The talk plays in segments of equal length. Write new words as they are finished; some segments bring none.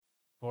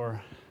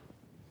For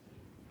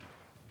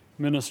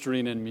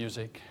ministering in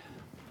music.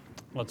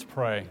 Let's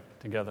pray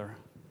together.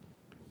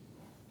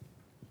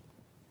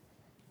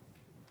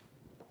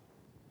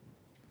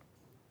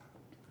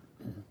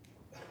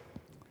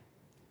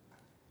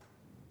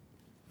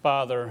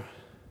 Father,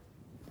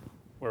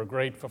 we're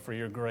grateful for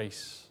your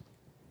grace.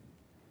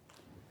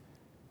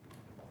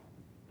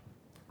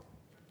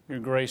 Your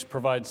grace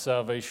provides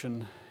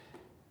salvation.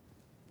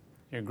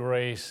 Your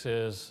grace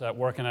is at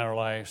work in our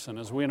lives. And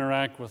as we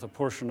interact with a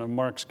portion of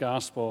Mark's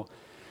gospel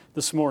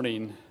this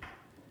morning,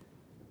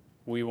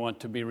 we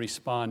want to be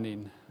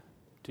responding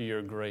to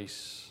your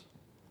grace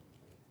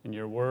in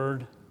your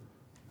word,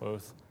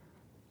 both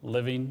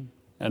living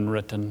and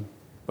written,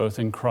 both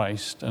in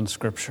Christ and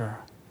Scripture.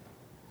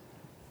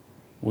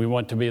 We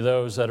want to be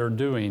those that are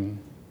doing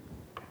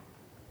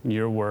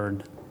your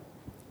word,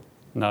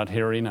 not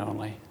hearing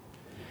only.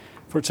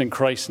 For it's in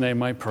Christ's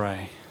name I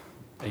pray.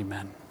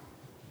 Amen.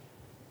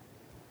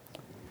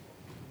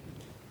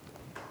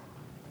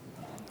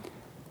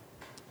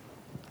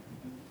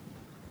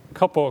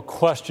 Couple of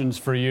questions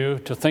for you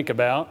to think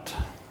about.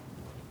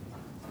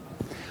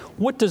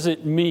 What does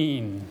it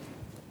mean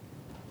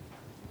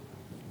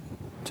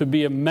to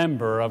be a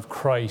member of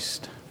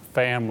Christ's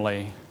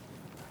family?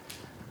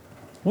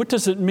 What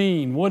does it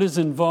mean? What is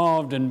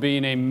involved in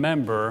being a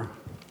member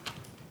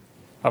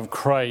of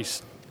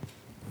Christ's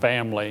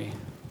family?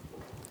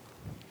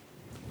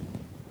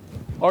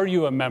 Are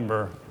you a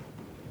member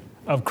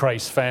of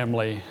Christ's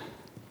family?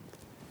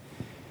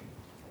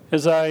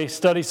 As I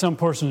study some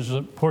portions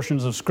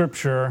of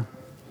Scripture,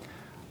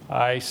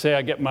 I say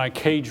I get my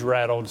cage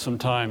rattled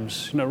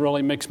sometimes. It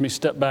really makes me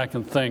step back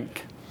and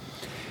think.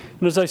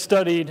 And as I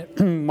studied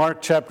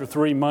Mark chapter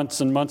 3 months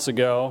and months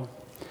ago,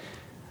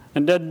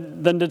 and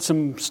then did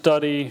some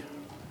study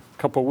a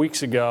couple of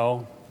weeks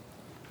ago,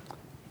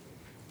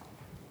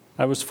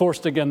 I was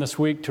forced again this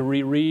week to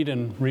reread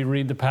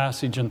the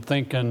passage and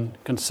think and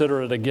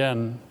consider it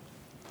again.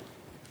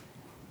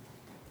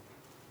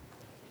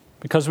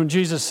 Because when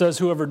Jesus says,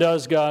 whoever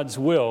does God's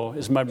will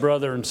is my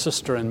brother and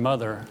sister and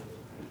mother,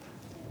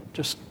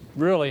 just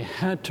really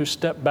had to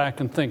step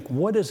back and think,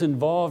 what is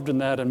involved in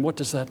that and what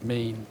does that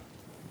mean?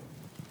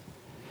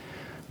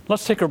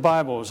 Let's take our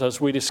Bibles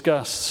as we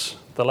discuss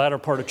the latter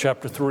part of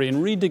chapter 3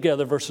 and read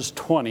together verses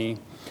 20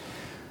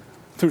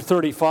 through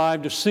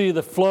 35 to see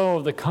the flow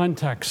of the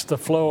context, the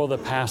flow of the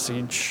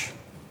passage.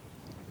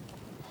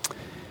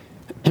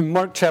 In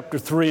Mark chapter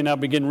 3, and I'll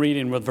begin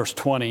reading with verse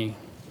 20.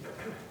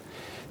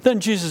 Then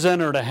Jesus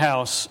entered a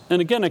house,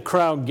 and again a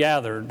crowd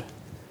gathered,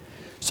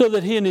 so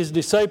that he and his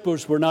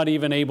disciples were not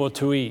even able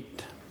to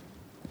eat.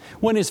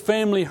 When his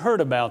family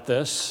heard about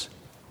this,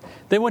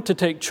 they went to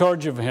take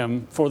charge of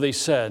him, for they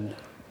said,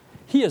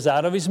 he is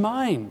out of his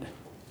mind.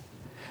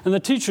 And the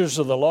teachers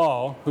of the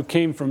law, who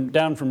came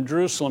down from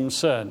Jerusalem,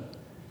 said,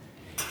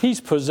 he's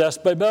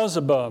possessed by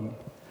Beelzebub.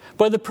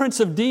 By the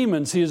prince of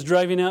demons, he is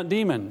driving out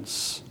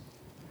demons.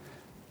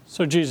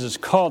 So Jesus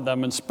called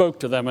them and spoke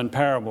to them in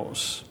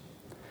parables.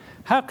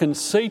 How can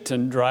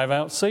Satan drive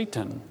out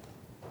Satan?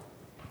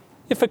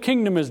 If a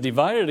kingdom is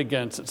divided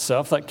against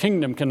itself, that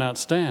kingdom cannot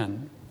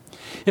stand.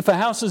 If a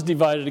house is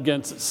divided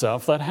against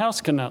itself, that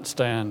house cannot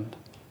stand.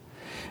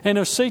 And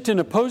if Satan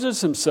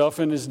opposes himself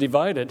and is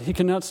divided, he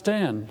cannot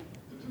stand.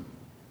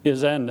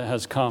 His end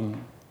has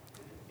come.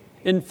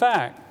 In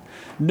fact,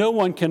 no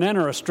one can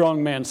enter a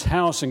strong man's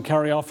house and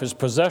carry off his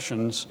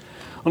possessions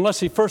unless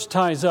he first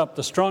ties up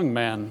the strong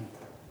man.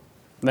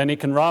 Then he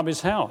can rob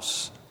his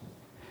house.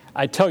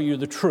 I tell you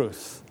the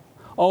truth.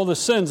 All the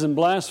sins and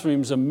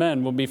blasphemies of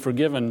men will be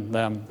forgiven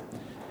them.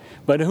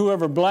 But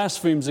whoever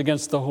blasphemes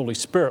against the Holy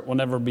Spirit will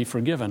never be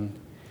forgiven.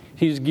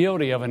 He's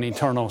guilty of an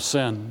eternal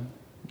sin.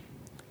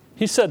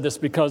 He said this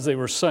because they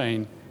were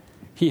saying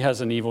he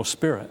has an evil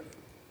spirit.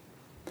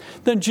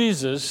 Then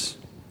Jesus'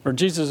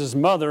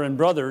 mother and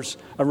brothers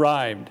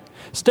arrived.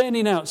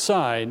 Standing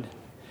outside,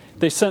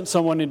 they sent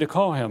someone in to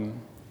call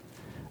him.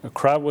 A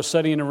crowd was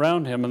sitting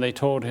around him, and they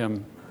told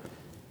him,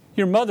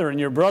 your mother and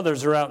your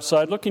brothers are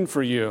outside looking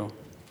for you.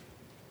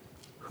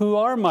 Who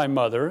are my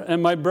mother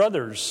and my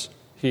brothers?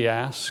 He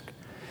asked.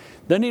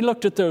 Then he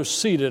looked at those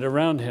seated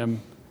around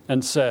him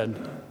and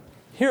said,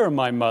 here are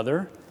my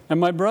mother and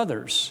my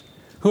brothers.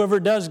 Whoever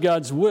does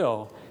God's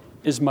will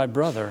is my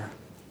brother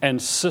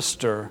and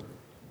sister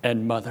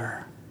and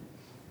mother.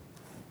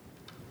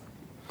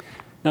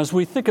 Now, as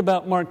we think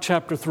about Mark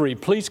chapter 3,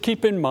 please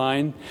keep in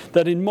mind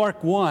that in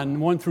Mark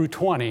 1 through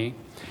 20,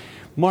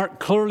 Mark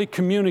clearly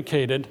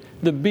communicated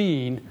the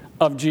being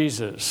of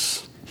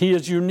Jesus. He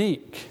is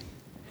unique.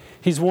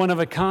 He's one of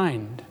a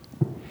kind.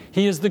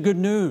 He is the good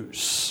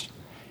news.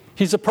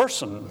 He's a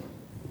person.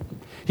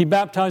 He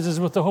baptizes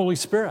with the Holy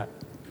Spirit.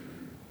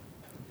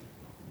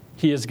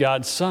 He is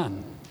God's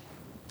Son.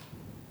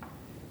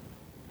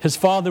 His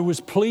Father was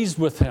pleased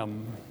with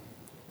him.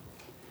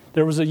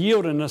 There was a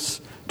yieldedness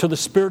to the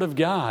Spirit of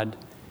God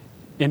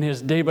in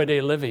his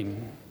day-by-day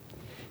living.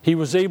 He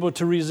was able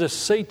to resist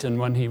Satan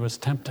when he was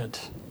tempted.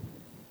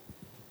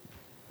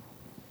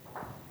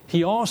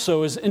 He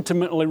also is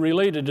intimately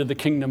related to the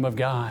kingdom of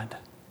God.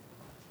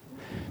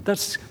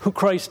 That's who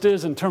Christ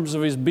is in terms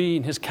of his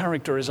being, his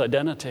character, his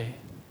identity.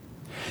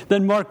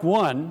 Then Mark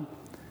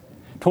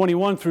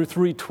 1:21 through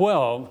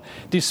 3:12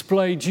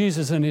 display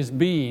Jesus in his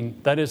being.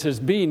 That is, his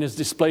being is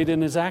displayed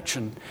in his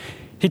action.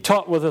 He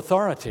taught with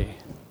authority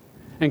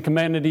and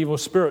commanded evil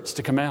spirits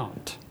to come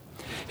out.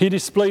 He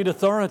displayed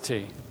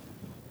authority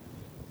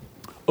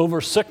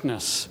over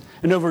sickness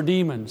and over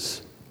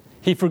demons.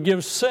 He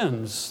forgives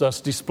sins,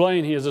 thus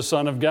displaying he is a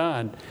Son of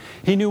God.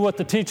 He knew what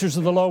the teachers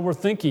of the law were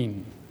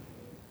thinking.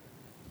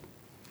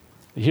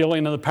 The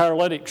healing of the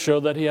paralytic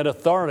showed that he had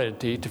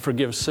authority to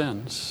forgive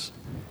sins.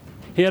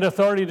 He had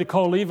authority to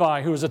call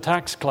Levi, who was a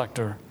tax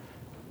collector,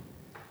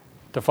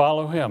 to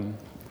follow him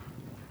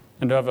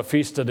and to have a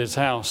feast at his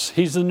house.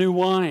 He's the new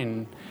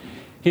wine.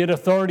 He had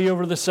authority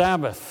over the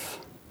Sabbath.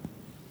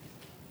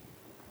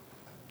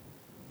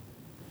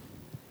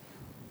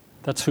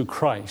 That's who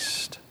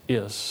Christ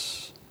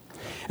is.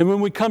 And when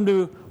we come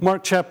to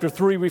Mark chapter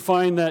 3, we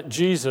find that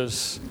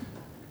Jesus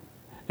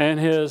and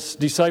his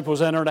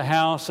disciples entered a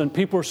house, and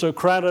people are so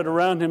crowded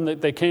around him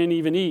that they can't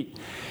even eat.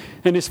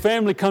 And his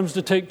family comes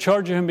to take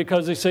charge of him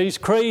because they say he's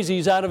crazy,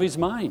 he's out of his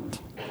mind.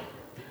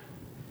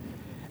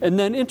 And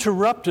then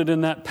interrupted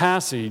in that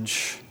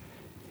passage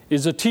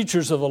is the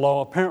teachers of the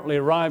law apparently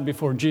arrived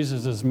before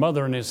Jesus'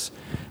 mother and his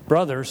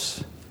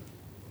brothers,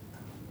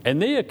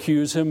 and they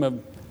accuse him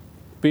of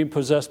being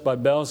possessed by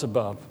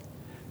Beelzebub,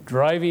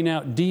 driving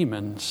out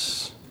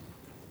demons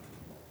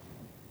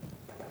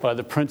by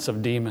the prince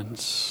of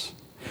demons.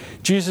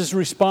 Jesus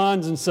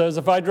responds and says,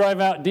 if I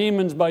drive out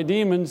demons by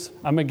demons,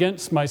 I'm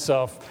against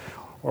myself,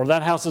 or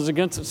that house is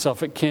against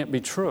itself. It can't be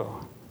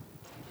true.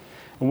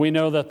 And we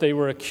know that they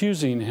were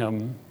accusing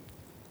him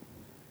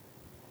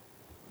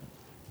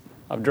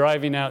of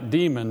driving out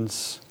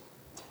demons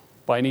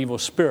by an evil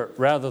spirit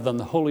rather than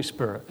the Holy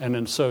Spirit, and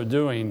in so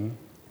doing,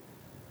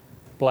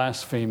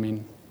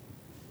 blaspheming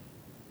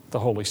the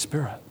Holy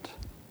Spirit.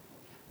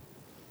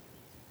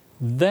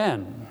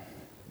 Then,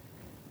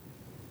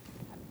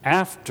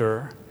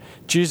 after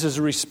Jesus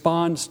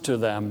responds to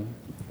them,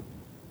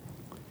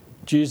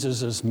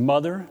 Jesus'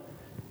 mother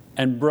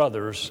and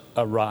brothers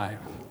arrive.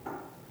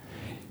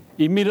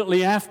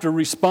 Immediately after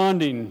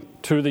responding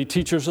to the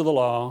teachers of the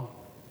law,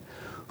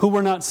 who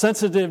were not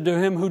sensitive to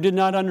him, who did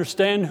not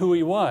understand who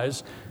he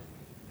was,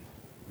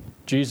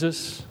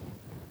 Jesus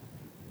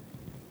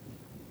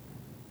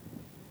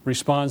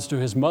responds to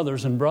his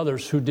mothers and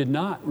brothers who did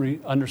not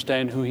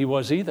understand who he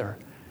was either.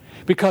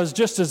 Because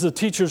just as the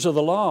teachers of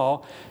the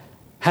law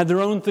had their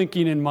own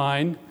thinking in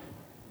mind,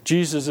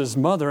 Jesus'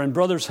 mother and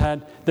brothers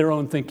had their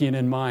own thinking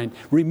in mind.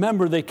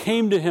 Remember, they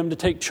came to him to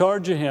take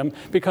charge of him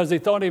because they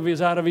thought he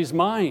was out of his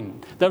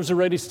mind. That was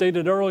already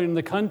stated earlier in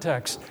the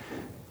context.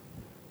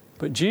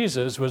 But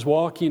Jesus was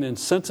walking in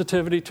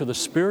sensitivity to the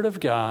Spirit of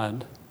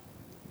God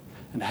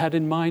and had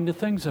in mind the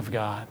things of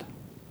God,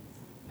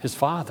 his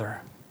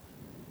Father.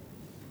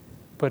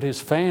 But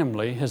his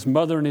family, his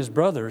mother and his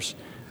brothers,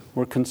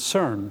 were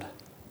concerned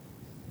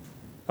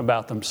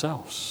about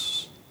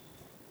themselves.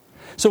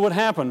 So what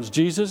happens?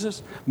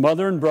 Jesus'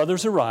 mother and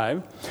brothers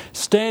arrive.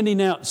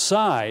 Standing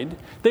outside,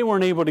 they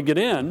weren't able to get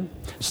in.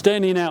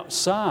 Standing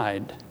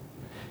outside,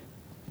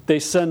 they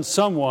send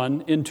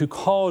someone in to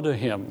call to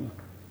him.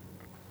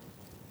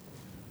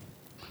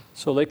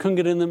 So they couldn't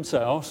get in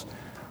themselves.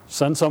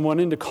 Send someone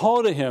in to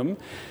call to him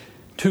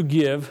to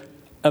give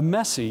a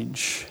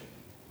message.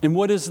 And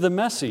what is the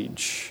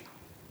message?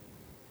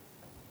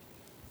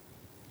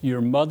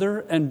 Your mother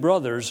and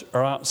brothers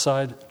are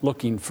outside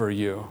looking for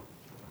you.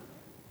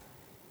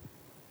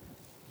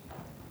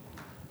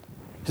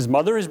 His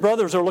mother, his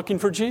brothers are looking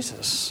for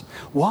Jesus.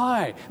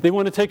 Why? They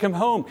want to take him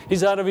home.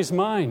 He's out of his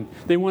mind.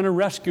 They want to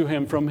rescue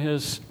him from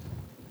his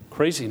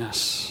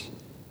craziness.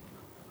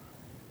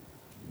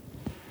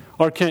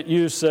 R. Kent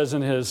Hughes says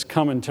in his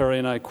commentary,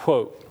 and I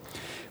quote,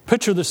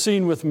 "Picture the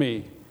scene with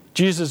me.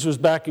 Jesus was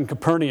back in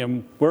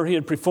Capernaum, where he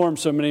had performed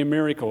so many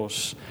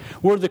miracles,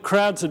 where the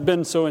crowds had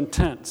been so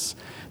intense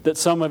that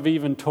some have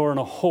even torn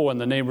a hole in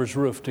the neighbor's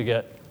roof to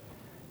get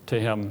to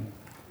him.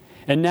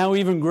 And now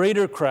even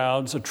greater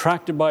crowds,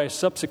 attracted by his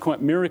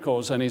subsequent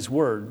miracles and his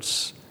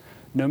words,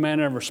 no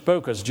man ever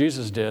spoke as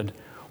Jesus did,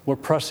 were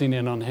pressing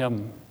in on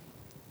him.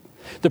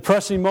 The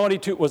pressing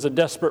multitude was a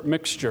desperate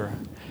mixture.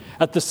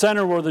 At the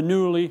center were the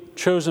newly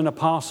chosen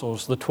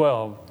apostles, the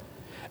 12,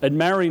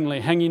 admiringly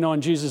hanging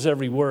on Jesus'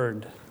 every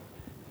word.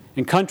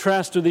 In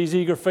contrast to these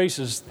eager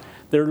faces,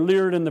 there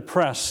leered in the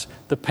press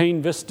the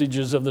pained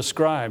vestiges of the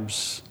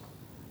scribes,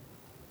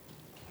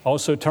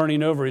 also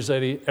turning over his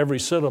every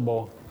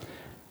syllable,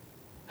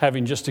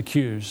 having just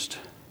accused.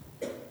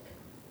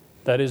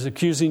 That is,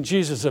 accusing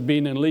Jesus of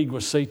being in league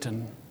with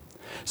Satan.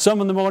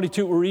 Some in the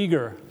multitude were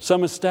eager,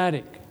 some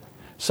ecstatic,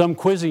 some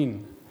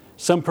quizzing,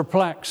 some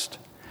perplexed,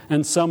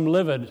 and some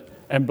livid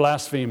and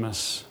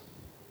blasphemous.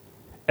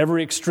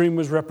 Every extreme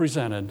was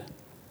represented,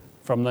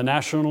 from the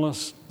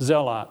nationalist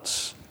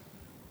zealots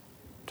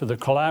to the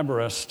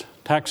collaborist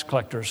tax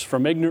collectors,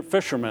 from ignorant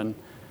fishermen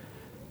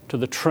to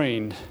the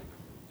trained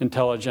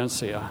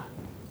intelligentsia."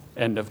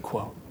 End of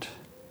quote.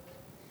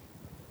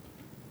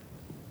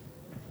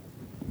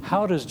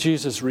 How does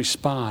Jesus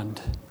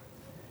respond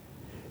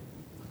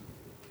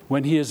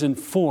when he is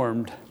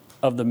informed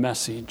of the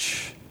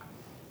message?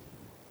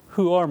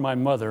 Who are my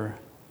mother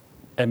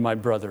and my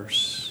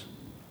brothers?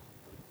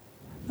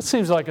 That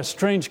seems like a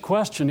strange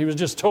question. He was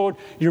just told,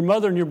 your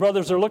mother and your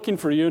brothers are looking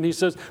for you. And he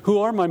says, who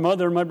are my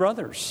mother and my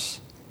brothers?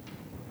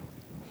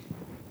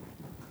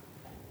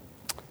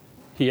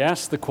 He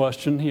asks the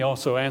question. He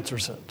also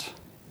answers it.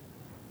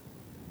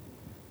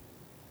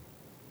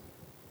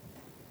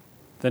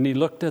 Then he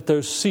looked at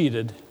those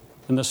seated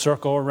in the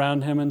circle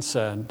around him and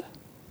said,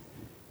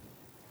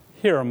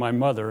 here are my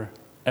mother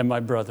and my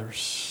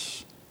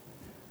brothers.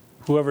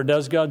 Whoever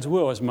does God's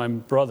will is my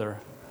brother,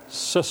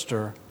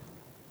 sister,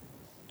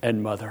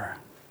 and mother.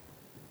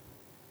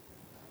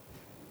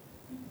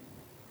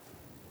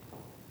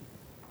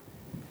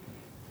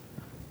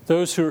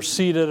 Those who are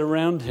seated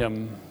around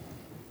him,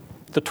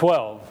 the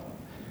 12,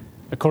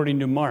 according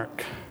to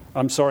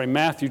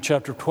Matthew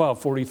chapter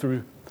 12,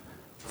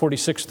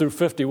 46 through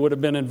 50 would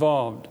have been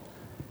involved.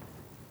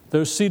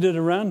 Those seated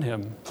around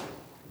him.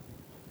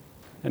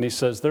 And he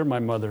says, they're my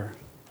mother,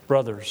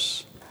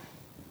 brothers,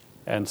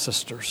 and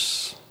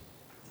sisters.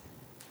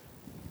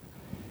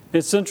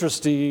 It's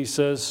interesting, he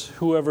says,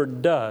 whoever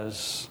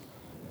does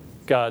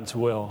God's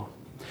will.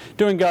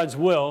 Doing God's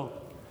will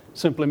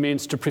simply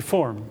means to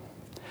perform,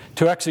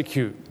 to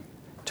execute,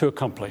 to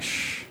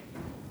accomplish.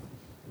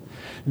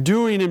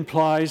 Doing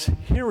implies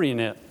hearing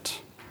it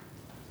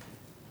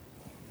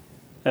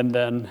and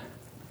then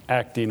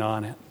acting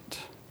on it.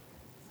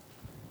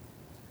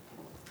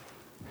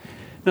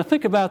 Now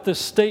think about this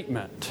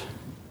statement.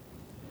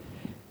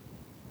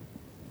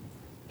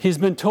 He's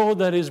been told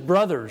that his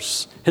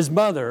brothers, his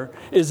mother,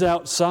 is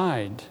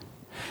outside.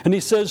 And he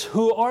says,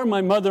 who are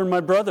my mother and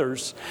my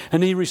brothers?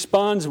 And he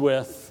responds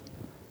with,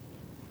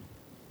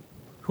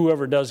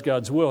 whoever does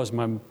God's will is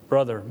my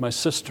brother, my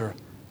sister,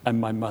 and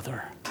my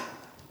mother.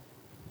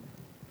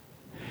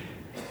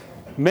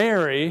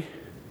 Mary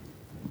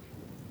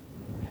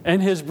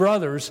and his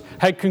brothers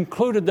had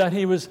concluded that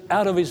he was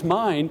out of his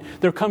mind.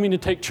 They're coming to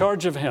take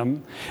charge of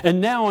him. And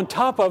now on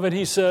top of it,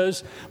 he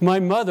says, my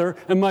mother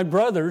and my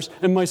brothers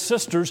and my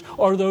sisters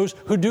are those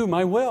who do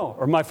my will,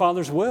 or my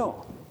Father's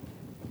will.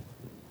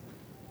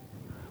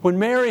 When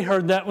Mary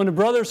heard that, when the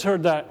brothers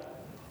heard that,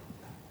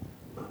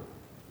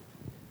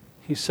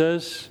 he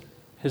says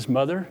his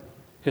mother,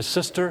 his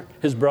sister,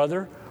 his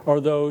brother are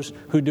those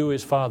who do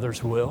his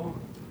Father's will.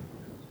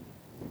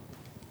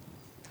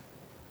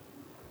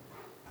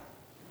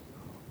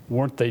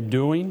 Weren't they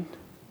doing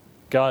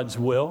God's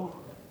will?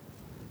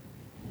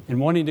 And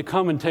wanting to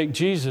come and take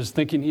Jesus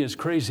thinking he is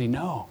crazy?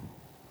 No.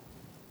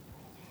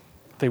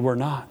 They were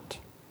not.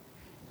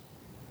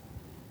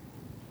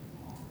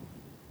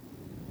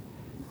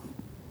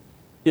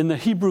 In the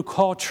Hebrew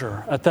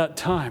culture at that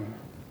time,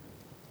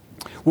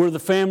 where the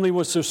family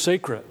was so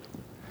sacred,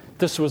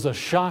 this was a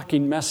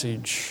shocking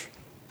message.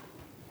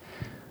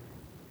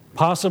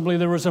 Possibly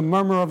there was a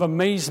murmur of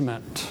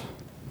amazement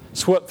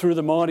swept through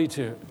the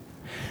multitude.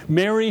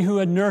 Mary, who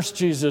had nursed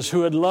Jesus,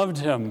 who had loved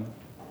him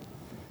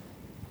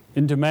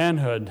into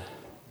manhood,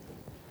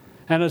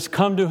 and has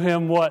come to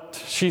him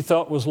what she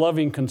thought was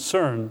loving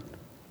concern,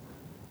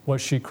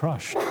 was she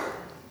crushed?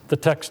 The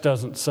text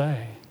doesn't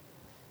say.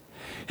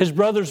 His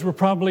brothers were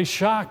probably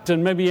shocked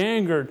and maybe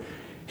angered.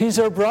 He's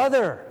our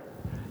brother.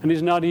 And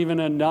he's not even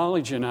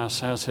acknowledging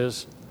us as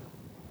his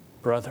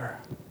brother.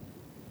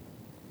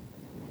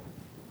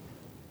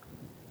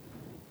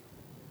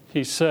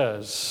 He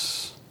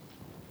says,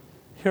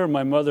 here are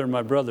my mother and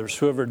my brothers.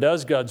 Whoever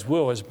does God's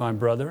will is my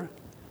brother,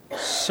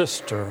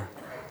 sister,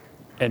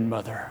 and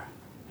mother.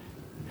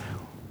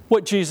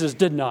 What Jesus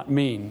did not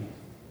mean,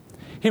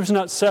 he was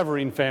not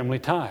severing family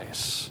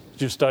ties.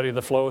 You study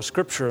the flow of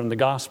Scripture in the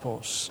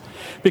Gospels.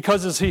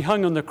 Because as he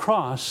hung on the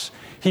cross,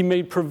 he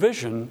made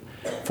provision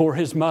for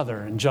his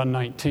mother in John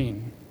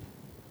 19.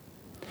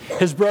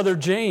 His brother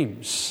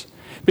James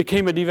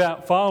became a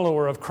devout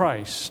follower of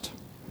Christ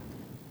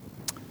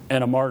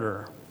and a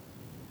martyr.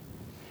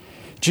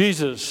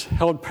 Jesus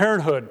held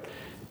parenthood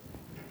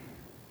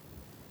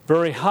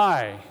very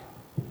high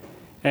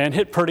and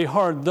hit pretty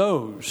hard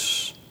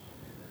those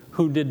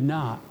who did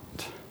not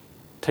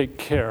take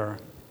care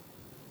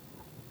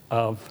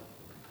of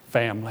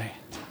family.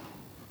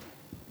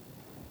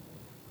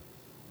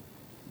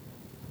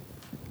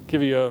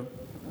 Give you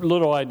a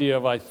little idea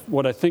of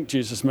what I think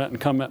Jesus meant and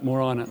comment more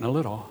on it in a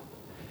little.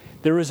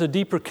 There is a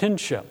deeper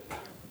kinship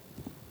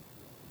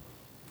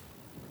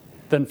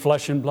than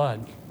flesh and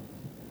blood.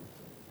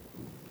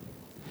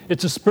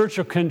 It's a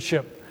spiritual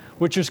kinship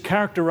which is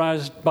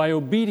characterized by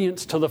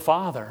obedience to the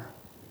Father.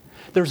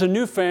 There's a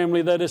new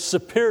family that is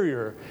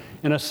superior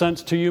in a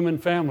sense to human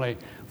family,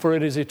 for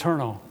it is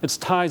eternal. Its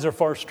ties are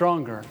far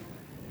stronger.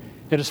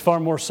 It is far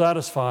more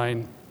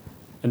satisfying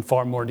and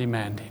far more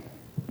demanding.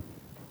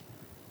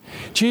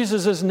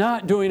 Jesus is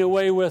not doing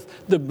away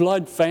with the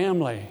blood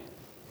family.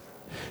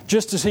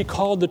 Just as he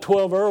called the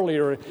 12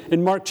 earlier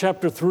in Mark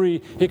chapter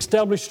 3, he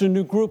established a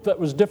new group that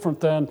was different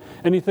than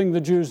anything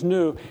the Jews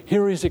knew.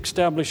 Here he's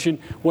establishing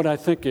what I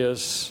think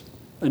is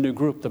a new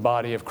group, the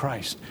body of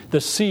Christ. The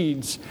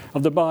seeds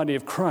of the body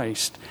of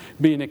Christ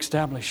being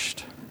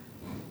established.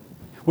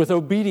 With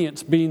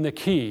obedience being the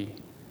key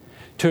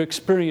to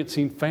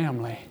experiencing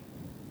family.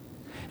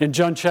 In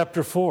John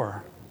chapter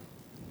 4,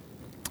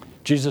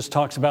 Jesus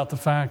talks about the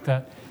fact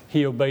that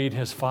he obeyed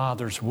his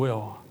Father's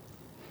will.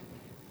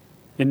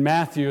 In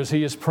Matthew, as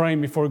he is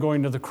praying before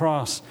going to the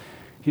cross,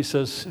 he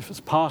says, if it's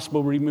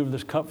possible, remove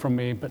this cup from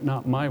me, but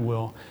not my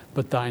will,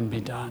 but thine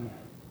be done.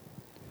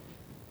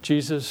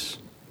 Jesus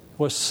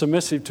was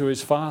submissive to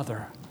his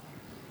Father,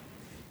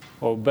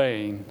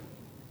 obeying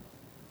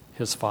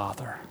his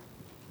Father.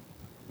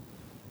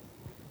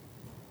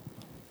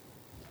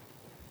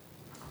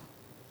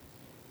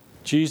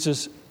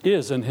 Jesus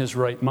is in his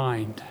right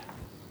mind.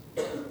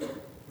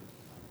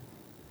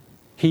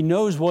 He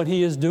knows what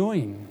he is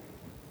doing.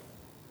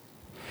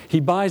 He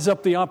buys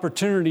up the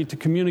opportunity to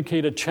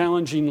communicate a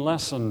challenging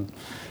lesson,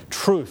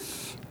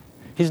 truth.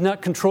 He's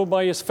not controlled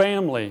by his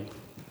family,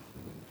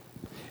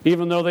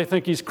 even though they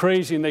think he's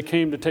crazy and they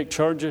came to take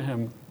charge of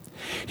him.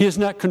 He is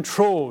not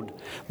controlled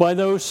by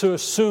those who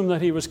assume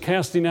that he was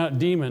casting out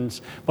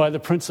demons by the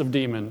prince of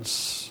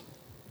demons.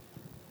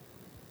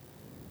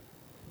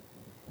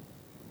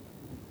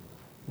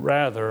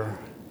 Rather,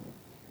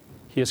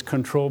 he is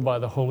controlled by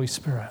the Holy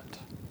Spirit,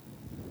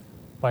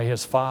 by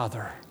his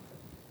Father,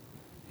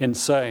 in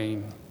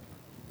saying,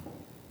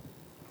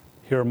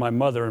 here are my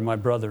mother and my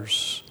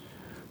brothers.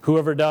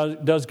 Whoever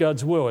does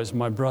God's will is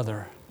my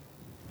brother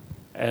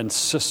and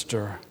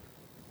sister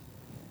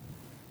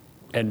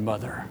and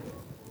mother.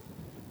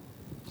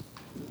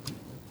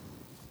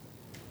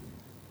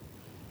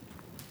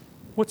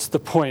 What's the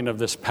point of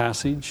this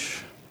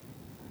passage?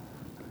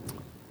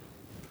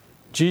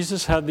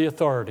 Jesus had the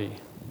authority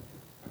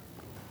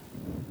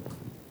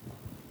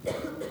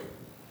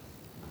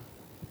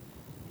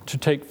to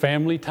take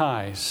family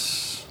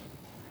ties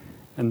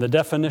and the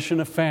definition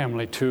of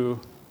family to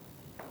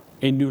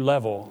a new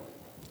level.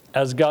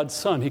 As God's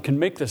Son, he can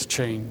make this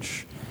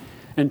change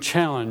and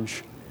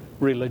challenge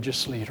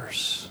religious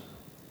leaders.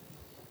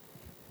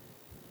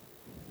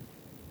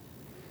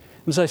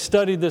 As I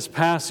studied this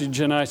passage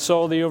and I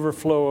saw the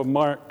overflow of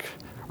Mark,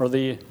 or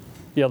the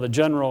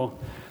general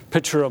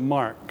picture of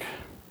Mark,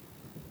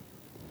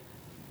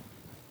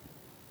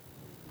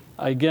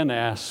 I again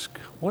ask,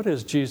 what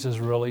is Jesus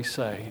really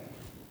saying?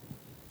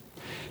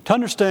 To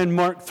understand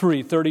Mark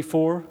 3,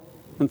 34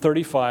 and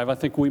 35, I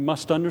think we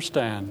must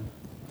understand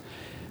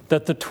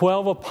that the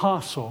 12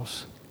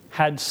 apostles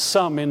had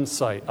some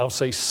insight, I'll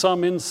say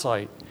some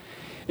insight,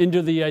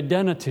 into the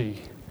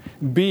identity,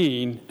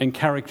 being, and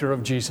character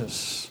of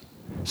Jesus.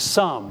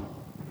 Some.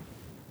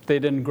 They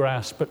didn't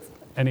grasp it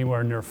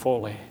anywhere near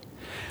fully.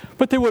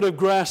 But they would have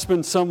grasped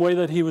in some way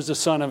that he was the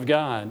Son of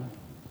God,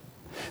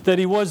 that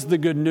he was the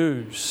good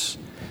news,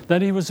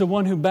 that he was the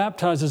one who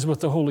baptizes with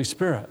the Holy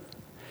Spirit.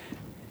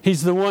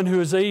 He's the one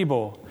who is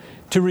able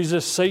to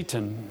resist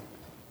Satan.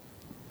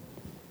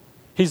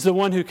 He's the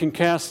one who can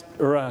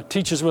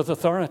teaches with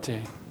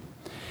authority.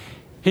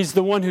 He's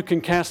the one who can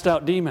cast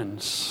out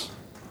demons.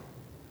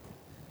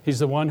 He's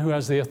the one who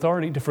has the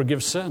authority to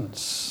forgive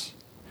sins.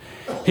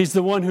 He's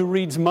the one who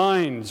reads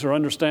minds or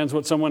understands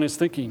what someone is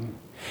thinking.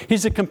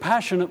 He's a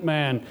compassionate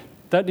man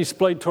that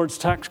displayed towards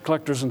tax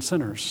collectors and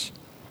sinners.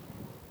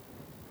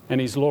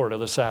 And he's Lord of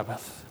the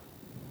Sabbath.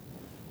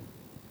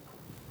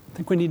 I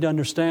think we need to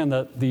understand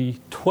that the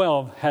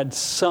 12 had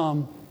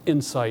some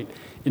insight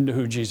into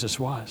who Jesus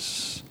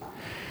was.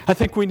 I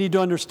think we need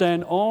to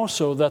understand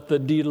also that the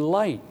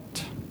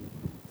delight,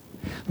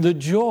 the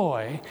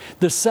joy,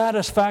 the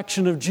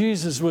satisfaction of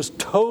Jesus was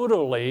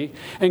totally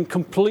and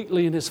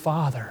completely in his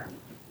Father.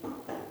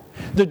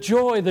 The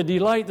joy, the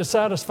delight, the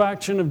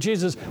satisfaction of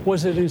Jesus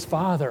was in his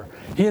Father.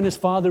 He and his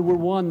Father were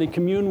one. They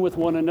communed with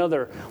one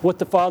another. What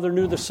the Father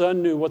knew, the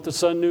Son knew. What the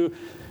Son knew,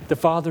 the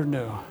Father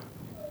knew.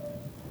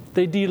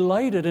 They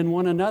delighted in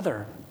one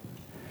another.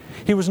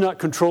 He was not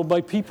controlled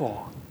by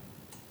people,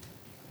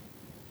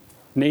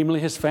 namely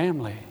his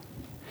family.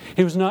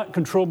 He was not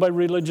controlled by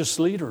religious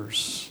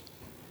leaders.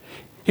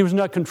 He was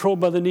not controlled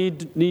by the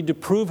need to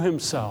prove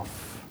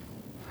himself.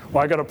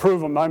 Well, I got to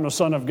prove him I'm a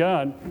son of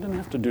God. He didn't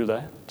have to do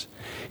that.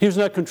 He was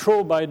not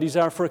controlled by a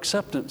desire for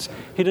acceptance.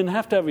 He didn't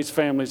have to have his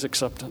family's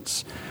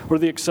acceptance or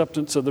the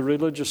acceptance of the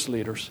religious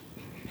leaders.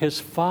 His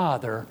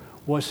Father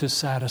was his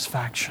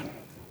satisfaction.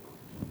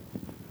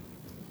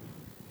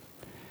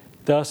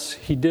 Thus,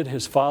 he did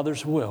his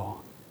Father's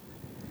will,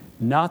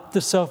 not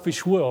the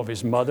selfish will of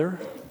his mother,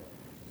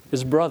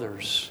 his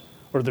brothers,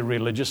 or the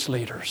religious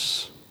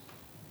leaders.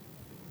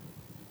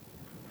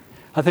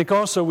 I think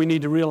also we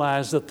need to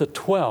realize that the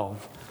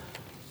 12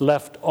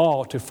 left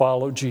all to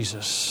follow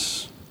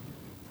Jesus,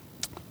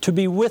 to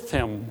be with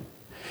him,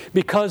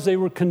 because they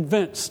were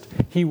convinced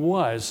he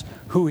was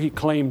who he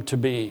claimed to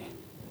be.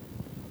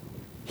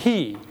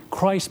 He,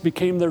 Christ,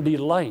 became their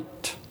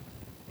delight,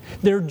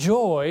 their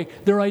joy,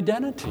 their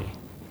identity.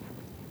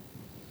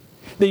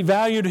 They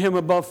valued him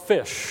above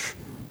fish,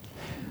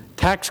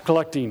 tax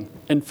collecting,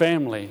 and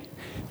family.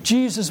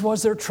 Jesus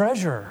was their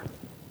treasure.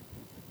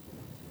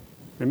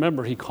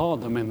 Remember, he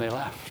called them and they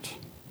left.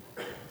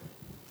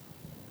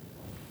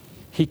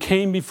 He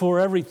came before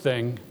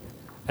everything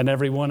and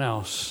everyone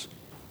else.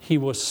 He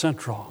was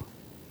central.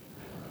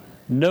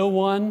 No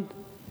one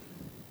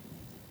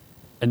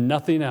and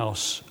nothing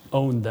else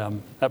owned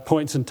them. At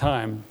points in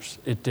time,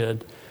 it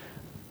did.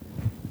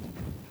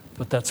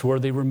 But that's where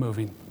they were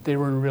moving. They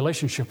were in a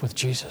relationship with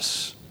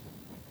Jesus.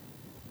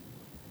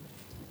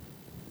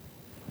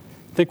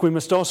 I think we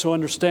must also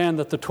understand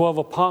that the 12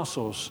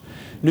 apostles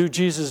knew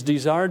Jesus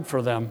desired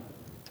for them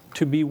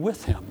to be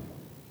with him,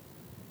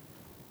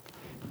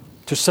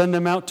 to send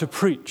them out to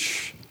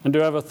preach, and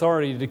to have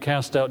authority to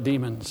cast out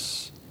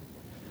demons.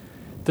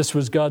 This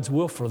was God's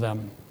will for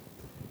them.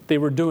 They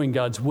were doing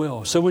God's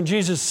will. So when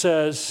Jesus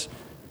says,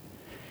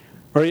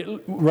 or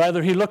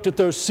rather he looked at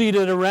those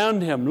seated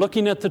around him,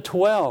 looking at the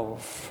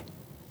 12,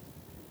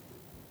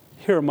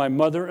 here are my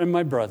mother and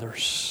my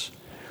brothers.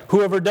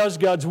 Whoever does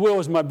God's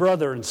will is my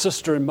brother and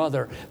sister and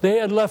mother. They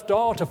had left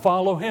all to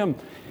follow him.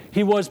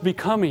 He was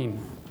becoming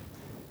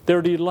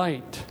their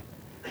delight,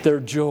 their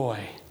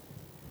joy,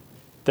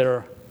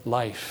 their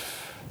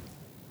life.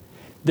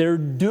 Their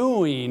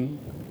doing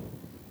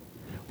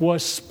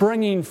was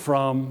springing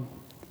from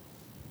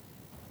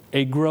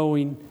a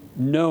growing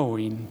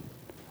knowing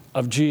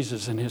of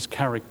Jesus and his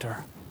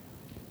character,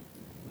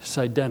 his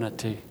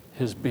identity,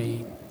 his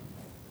being.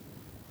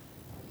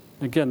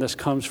 Again, this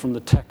comes from the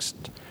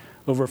text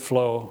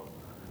overflow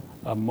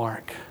of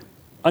Mark.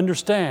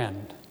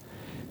 Understand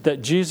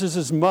that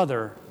Jesus'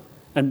 mother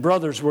and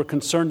brothers were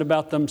concerned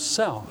about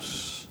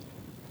themselves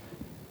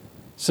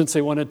since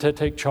they wanted to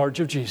take charge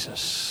of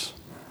Jesus.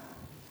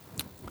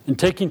 In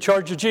taking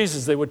charge of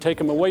Jesus, they would take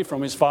him away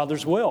from his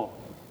Father's will.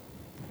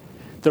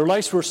 Their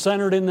lives were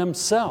centered in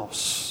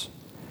themselves.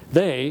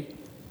 They,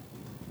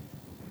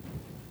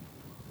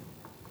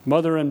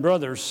 mother and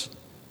brothers,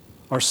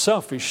 are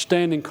selfish,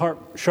 stand in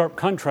sharp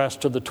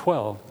contrast to the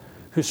 12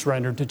 who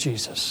surrendered to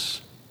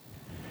Jesus.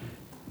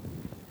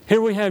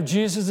 Here we have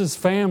Jesus'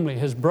 family,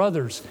 his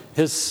brothers,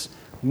 his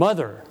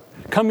mother,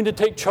 coming to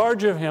take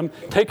charge of him,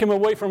 take him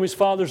away from his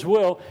Father's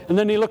will, and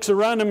then he looks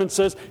around him and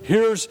says,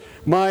 here's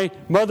my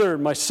mother,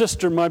 my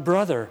sister, my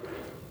brother,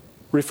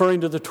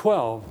 referring to the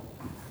 12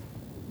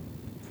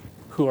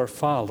 who are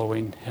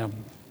following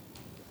him.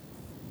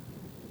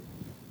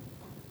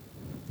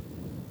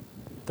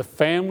 The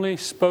family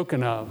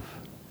spoken of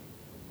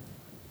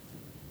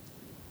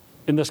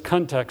in this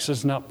context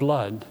is not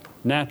blood,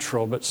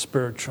 natural, but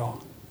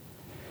spiritual.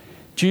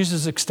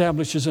 Jesus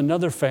establishes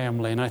another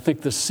family, and I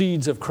think the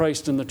seeds of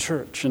Christ in the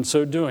church. In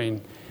so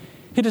doing,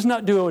 he does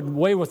not do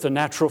away with the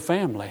natural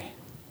family.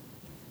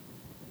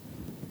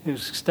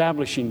 He's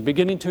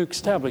beginning to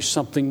establish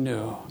something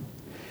new.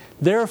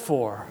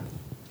 Therefore,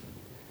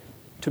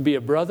 to be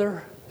a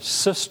brother,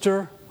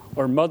 sister,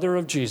 or mother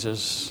of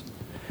Jesus,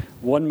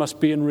 one must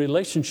be in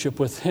relationship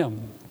with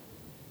him.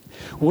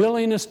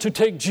 Willingness to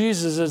take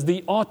Jesus as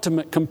the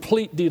ultimate,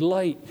 complete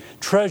delight,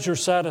 treasure,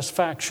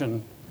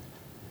 satisfaction,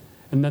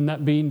 and then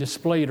that being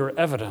displayed or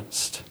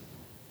evidenced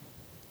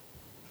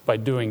by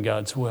doing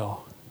God's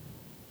will.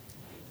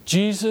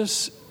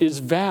 Jesus is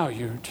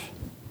valued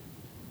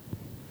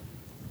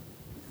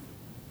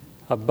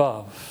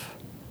above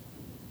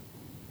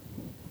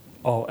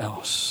all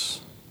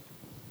else.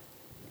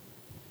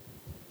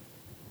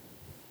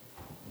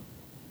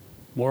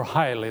 More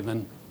highly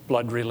than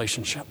blood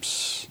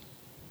relationships.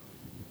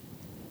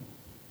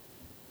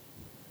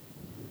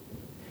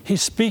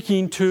 He's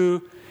speaking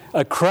to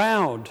a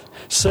crowd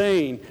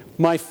saying,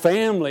 my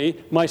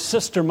family, my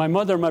sister, my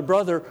mother, my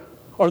brother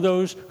are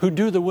those who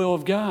do the will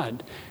of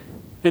God.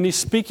 And he's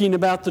speaking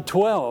about the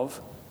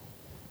 12.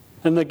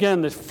 And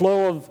again, the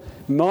flow of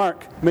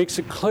Mark makes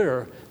it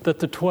clear that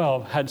the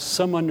 12 had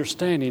some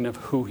understanding of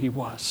who he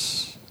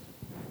was.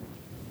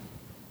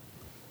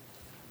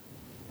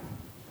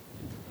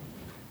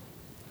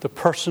 The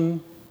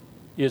person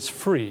is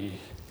free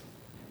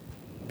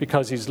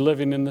because he's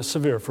living in the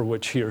sphere for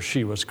which he or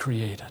she was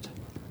created.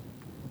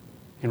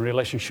 In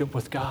relationship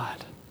with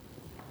God.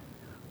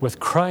 With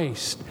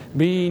Christ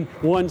being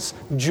one's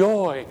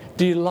joy,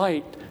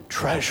 delight,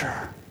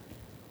 treasure.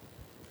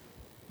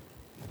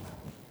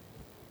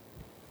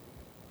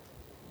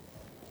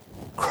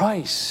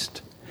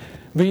 Christ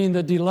being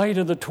the delight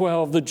of the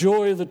 12, the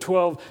joy of the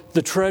 12,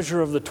 the treasure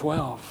of the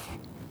 12.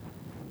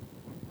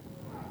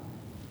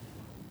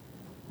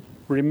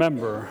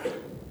 Remember,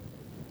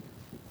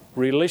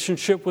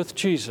 relationship with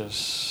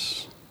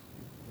Jesus,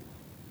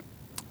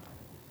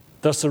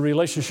 thus the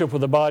relationship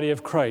with the body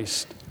of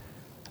Christ,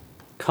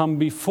 come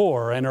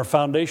before and are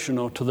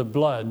foundational to the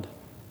blood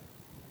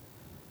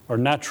or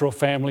natural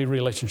family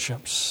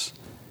relationships.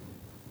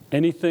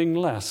 Anything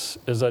less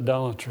is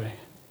idolatry.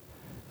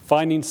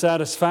 Finding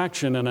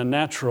satisfaction in a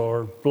natural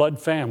or blood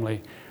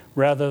family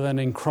rather than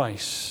in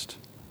Christ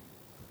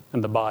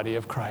and the body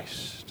of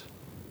Christ.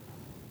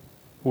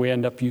 We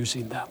end up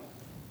using them.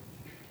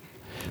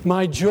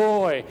 My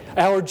joy,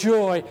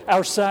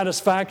 our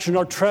satisfaction,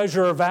 our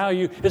treasure, our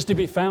value is to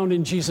be found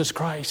in Jesus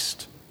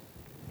Christ.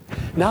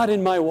 Not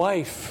in my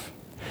wife,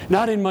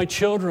 not in my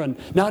children,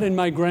 not in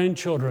my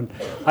grandchildren.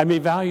 I may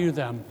value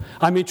them.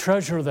 I may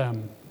treasure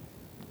them.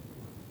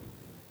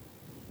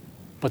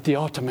 but the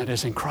ultimate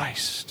is in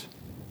Christ.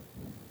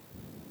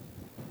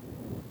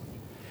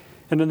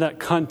 And in that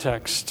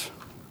context,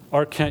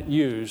 R. Kent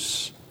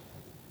Hughes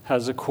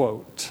has a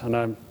quote,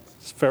 and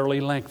it's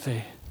fairly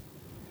lengthy.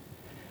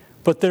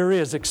 But there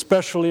is,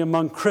 especially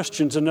among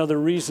Christians, another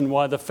reason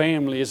why the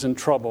family is in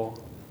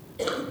trouble.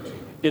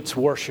 It's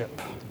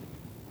worship.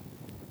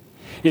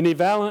 In a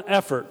valiant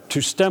effort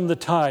to stem the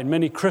tide,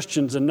 many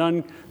Christians and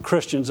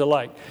non-Christians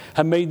alike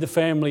have made the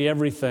family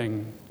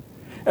everything.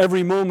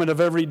 Every moment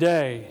of every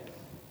day,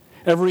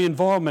 every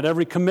involvement,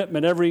 every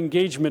commitment, every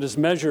engagement is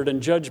measured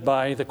and judged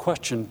by the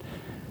question,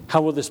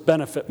 how will this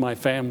benefit my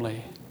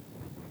family?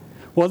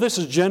 While this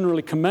is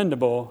generally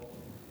commendable,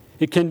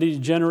 it can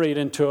degenerate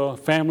into a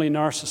family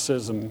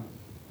narcissism.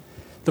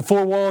 The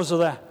four walls of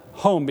the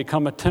home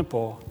become a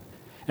temple,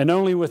 and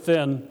only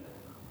within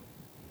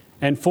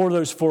and for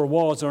those four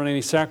walls are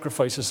any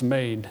sacrifices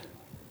made.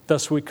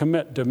 Thus we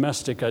commit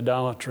domestic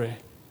idolatry.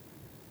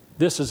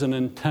 This is an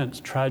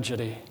intense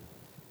tragedy.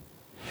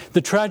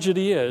 The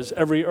tragedy is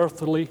every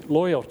earthly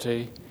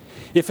loyalty,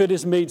 if it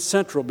is made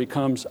central,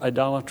 becomes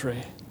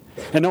idolatry.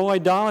 And all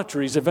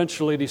idolatries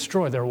eventually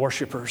destroy their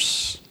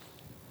worshipers.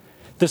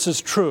 This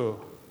is true.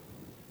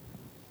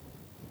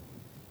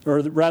 Or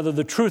rather,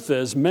 the truth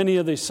is, many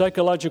of the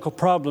psychological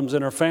problems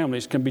in our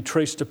families can be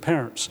traced to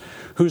parents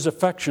whose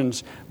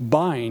affections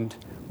bind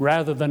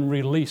rather than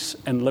release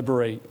and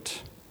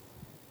liberate.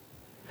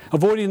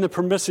 Avoiding the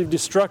permissive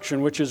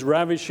destruction which is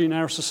ravaging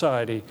our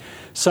society,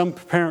 some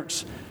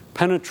parents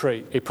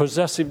penetrate a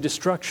possessive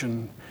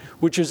destruction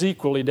which is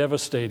equally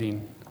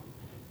devastating.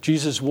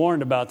 Jesus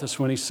warned about this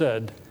when he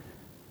said,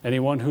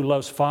 "Anyone who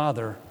loves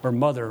father or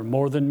mother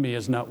more than me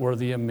is not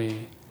worthy of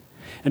me.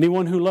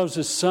 Anyone who loves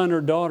his son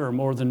or daughter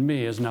more than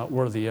me is not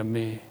worthy of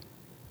me."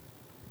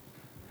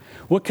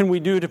 What can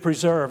we do to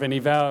preserve and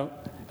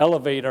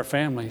elevate our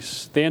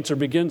families? The answer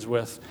begins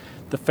with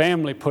the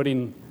family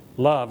putting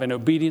love and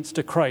obedience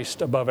to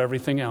Christ above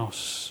everything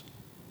else.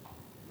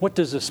 What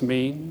does this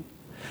mean?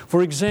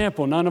 For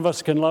example, none of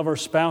us can love our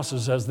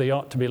spouses as they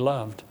ought to be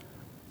loved.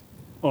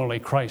 Only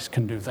Christ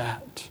can do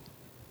that.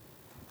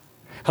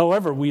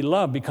 However, we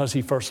love because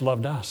he first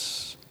loved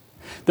us.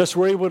 Thus,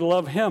 we're able to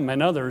love him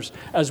and others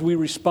as we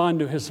respond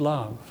to his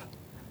love.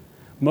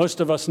 Most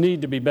of us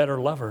need to be better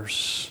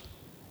lovers.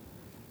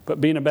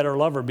 But being a better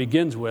lover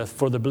begins with,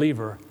 for the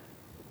believer,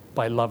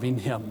 by loving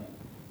him.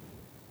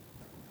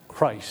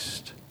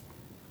 Christ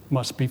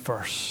must be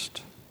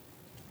first.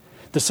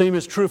 The same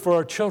is true for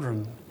our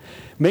children.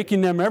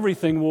 Making them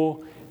everything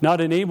will not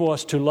enable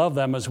us to love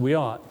them as we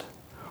ought,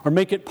 or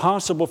make it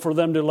possible for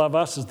them to love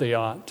us as they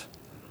ought.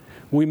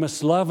 We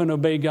must love and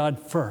obey God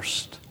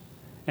first.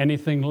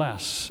 Anything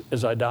less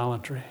is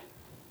idolatry.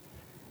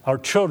 Our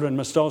children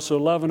must also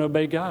love and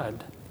obey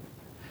God.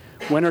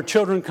 When our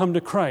children come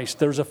to Christ,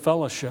 there's a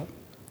fellowship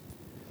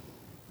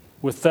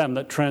with them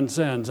that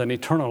transcends and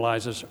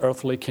eternalizes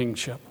earthly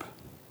kingship.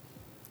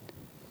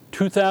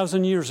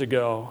 2,000 years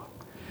ago,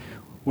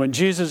 when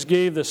Jesus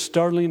gave this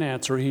startling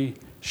answer, he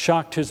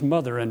shocked his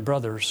mother and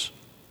brothers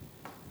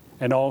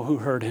and all who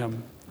heard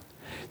him.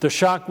 The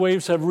shock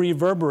waves have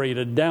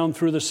reverberated down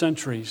through the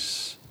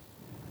centuries.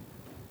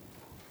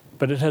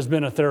 But it has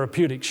been a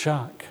therapeutic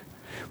shock,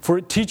 for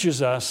it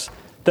teaches us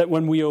that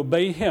when we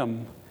obey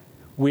him,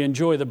 we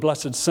enjoy the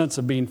blessed sense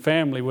of being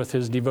family with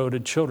his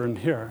devoted children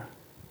here.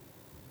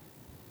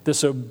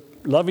 This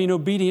loving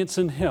obedience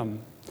in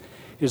him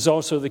is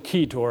also the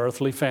key to our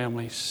earthly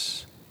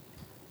families.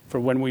 For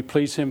when we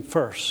please him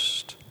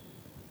first,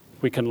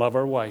 we can love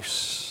our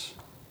wives,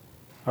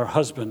 our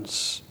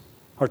husbands,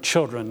 our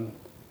children,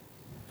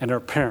 and our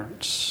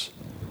parents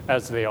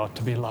as they ought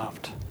to be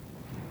loved.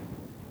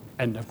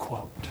 End of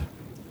quote.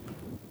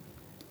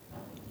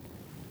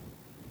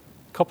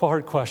 A couple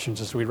hard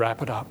questions as we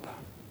wrap it up.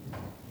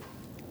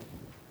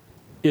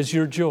 Is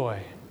your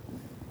joy,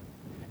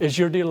 is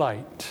your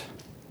delight,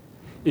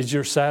 is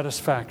your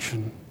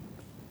satisfaction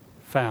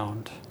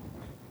found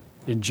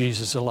in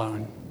Jesus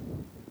alone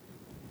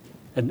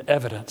and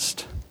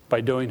evidenced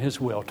by doing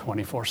his will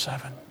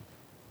 24/7?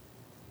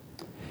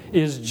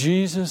 Is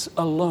Jesus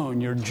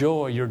alone your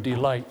joy, your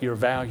delight, your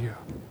value?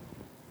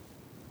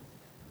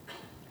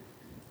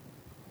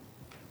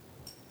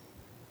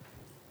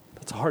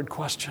 That's a hard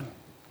question.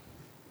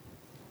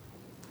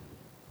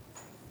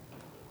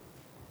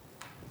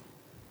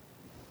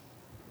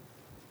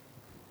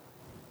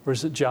 Or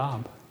is it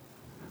job?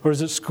 Or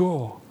is it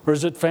school? Or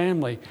is it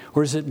family?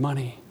 Or is it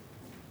money?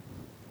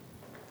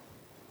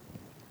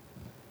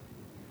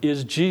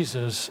 Is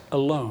Jesus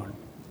alone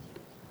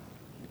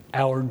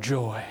our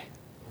joy,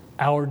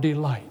 our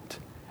delight,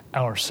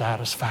 our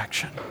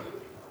satisfaction?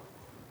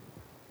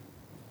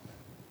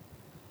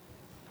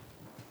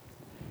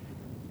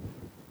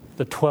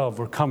 The 12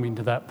 were coming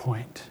to that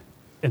point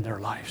in their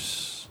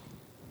lives.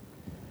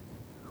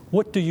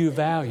 What do you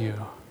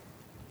value?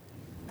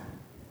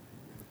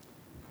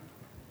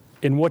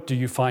 In what do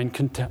you find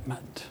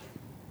contentment?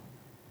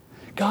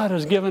 God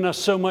has given us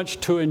so much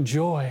to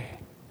enjoy,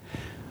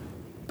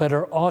 but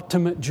our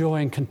ultimate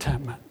joy and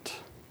contentment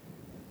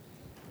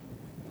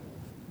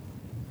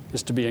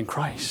is to be in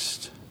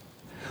Christ.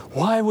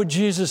 Why would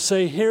Jesus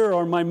say, here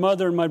are my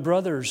mother and my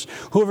brothers?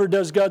 Whoever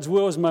does God's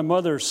will is my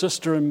mother,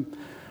 sister,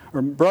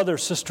 or brother,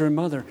 sister, and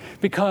mother.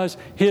 Because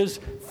his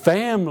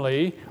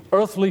family,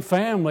 earthly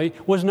family,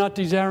 was not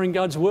desiring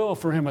God's will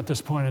for him at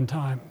this point in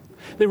time.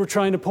 They were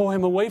trying to pull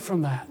him away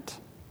from that.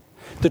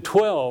 The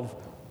 12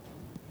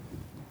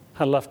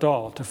 had left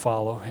all to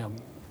follow him.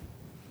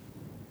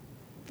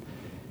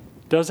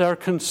 Does our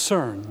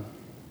concern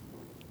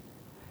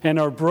and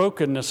our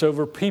brokenness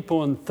over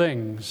people and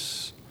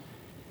things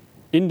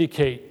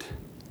indicate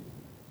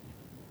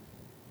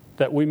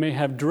that we may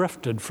have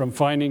drifted from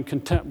finding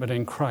contentment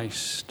in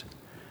Christ,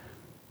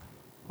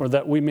 or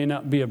that we may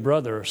not be a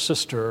brother or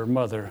sister or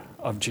mother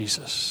of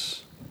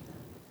Jesus?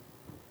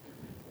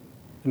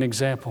 An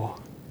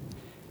example: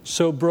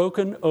 so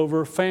broken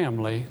over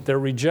family, their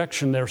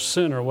rejection, their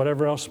sin, or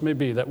whatever else may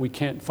be, that we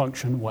can't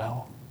function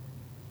well.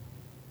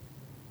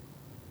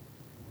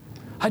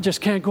 I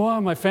just can't go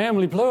on. My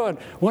family blew it.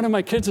 One of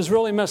my kids is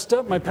really messed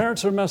up. My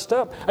parents are messed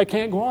up. I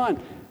can't go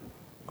on.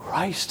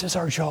 Christ is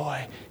our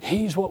joy.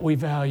 He's what we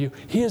value.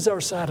 He is our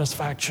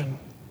satisfaction.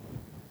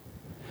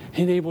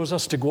 He enables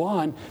us to go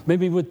on,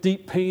 maybe with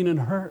deep pain and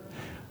hurt,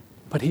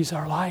 but He's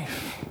our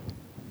life.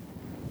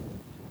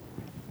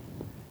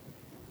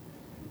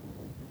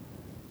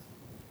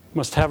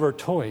 Must have our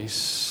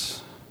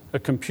toys, a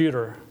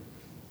computer,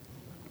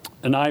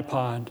 an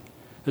iPod,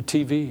 a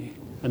TV,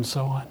 and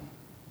so on.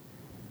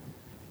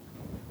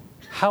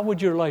 How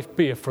would your life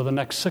be if for the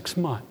next 6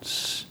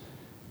 months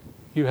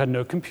you had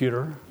no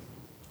computer,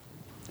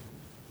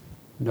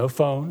 no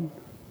phone,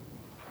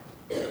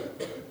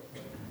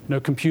 no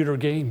computer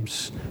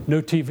games,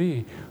 no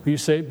TV? You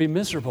say it'd be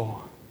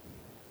miserable.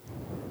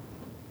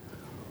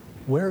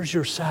 Where's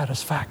your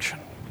satisfaction?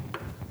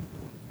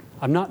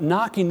 I'm not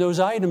knocking those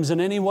items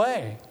in any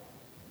way.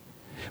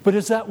 But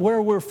is that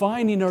where we're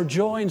finding our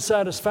joy and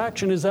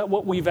satisfaction? Is that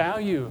what we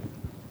value?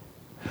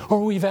 Or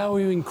are we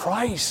valuing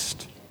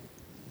Christ?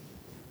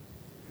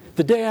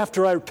 The day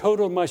after I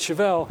totaled my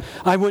Chevelle,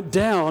 I went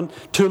down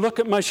to look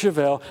at my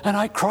Chevelle and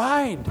I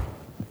cried.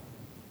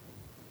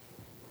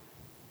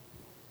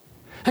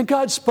 And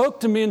God spoke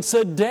to me and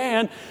said,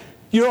 Dan,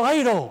 you're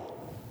idle.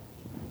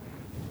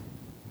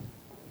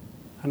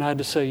 And I had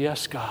to say,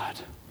 yes, God,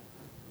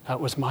 that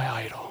was my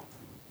idol.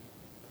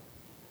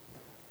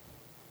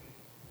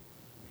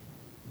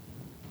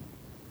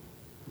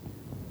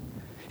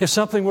 If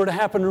something were to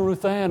happen to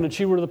Ruth Ann and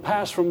she were to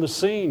pass from the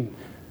scene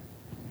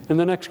in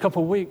the next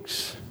couple of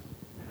weeks,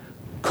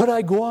 could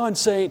I go on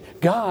saying,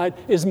 God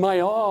is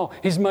my all,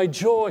 He's my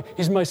joy,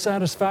 He's my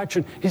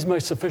satisfaction, He's my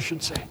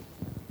sufficiency?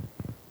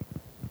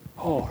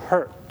 Oh,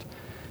 hurt,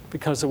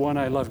 because the one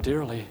I love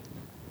dearly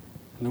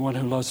and the one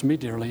who loves me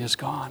dearly is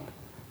gone.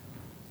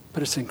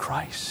 But it's in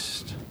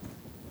Christ.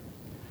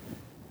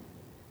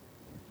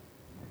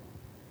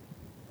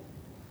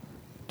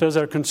 Does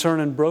our concern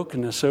and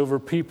brokenness over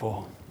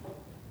people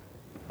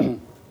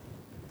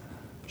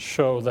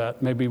show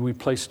that maybe we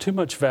place too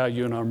much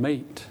value in our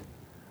mate,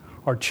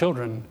 our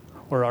children,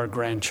 or our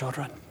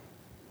grandchildren?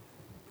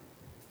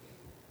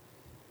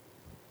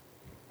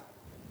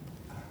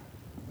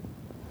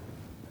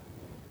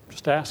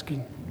 Just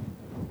asking.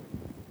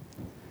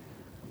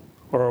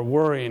 Or are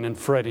worrying and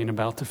fretting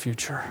about the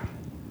future?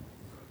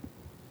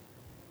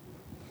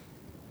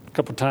 A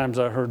couple times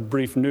I heard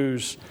brief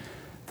news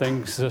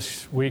things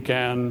this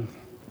weekend.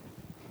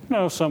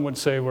 Some would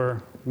say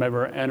we're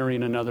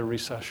entering another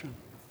recession.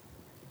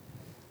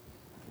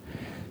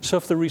 So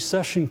if the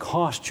recession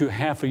cost you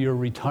half of your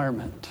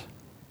retirement,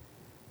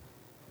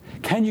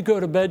 can you go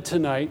to bed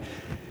tonight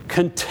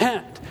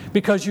content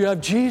because you have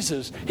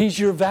Jesus? He's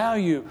your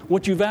value.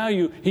 What you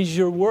value, He's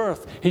your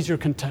worth. He's your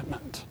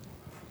contentment.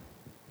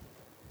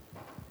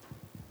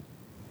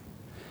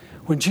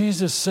 When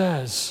Jesus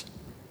says,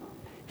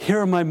 here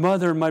are my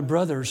mother and my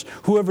brothers,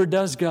 whoever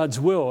does God's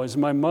will is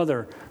my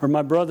mother or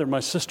my brother, my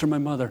sister, my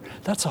mother,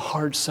 that's a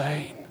hard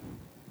saying.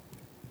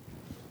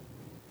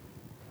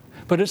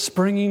 But it's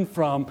springing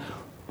from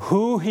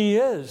who He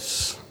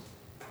is,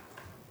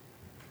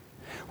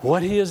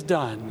 what He has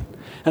done,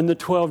 and the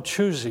 12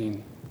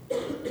 choosing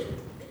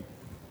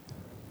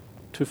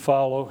to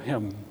follow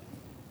Him.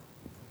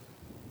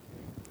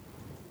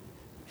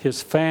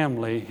 His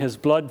family, His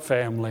blood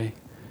family,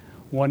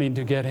 wanting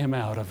to get Him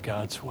out of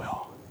God's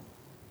will,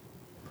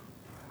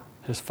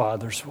 His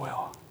Father's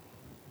will.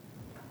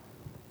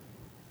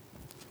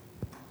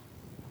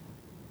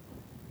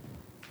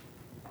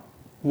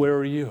 Where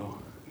are you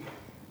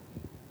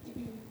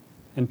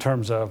in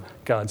terms of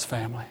God's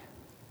family?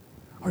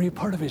 Are you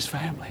part of His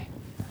family?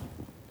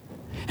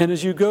 And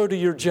as you go to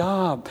your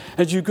job,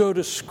 as you go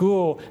to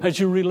school, as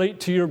you relate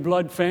to your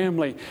blood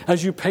family,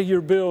 as you pay your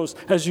bills,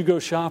 as you go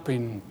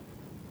shopping,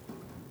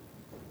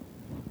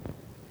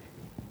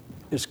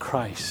 is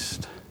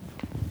Christ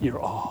your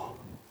all?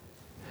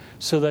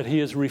 So that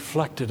He is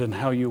reflected in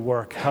how you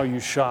work, how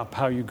you shop,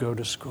 how you go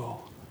to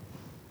school.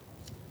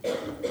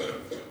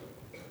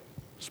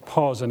 Let's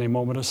pause in a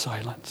moment of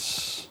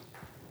silence.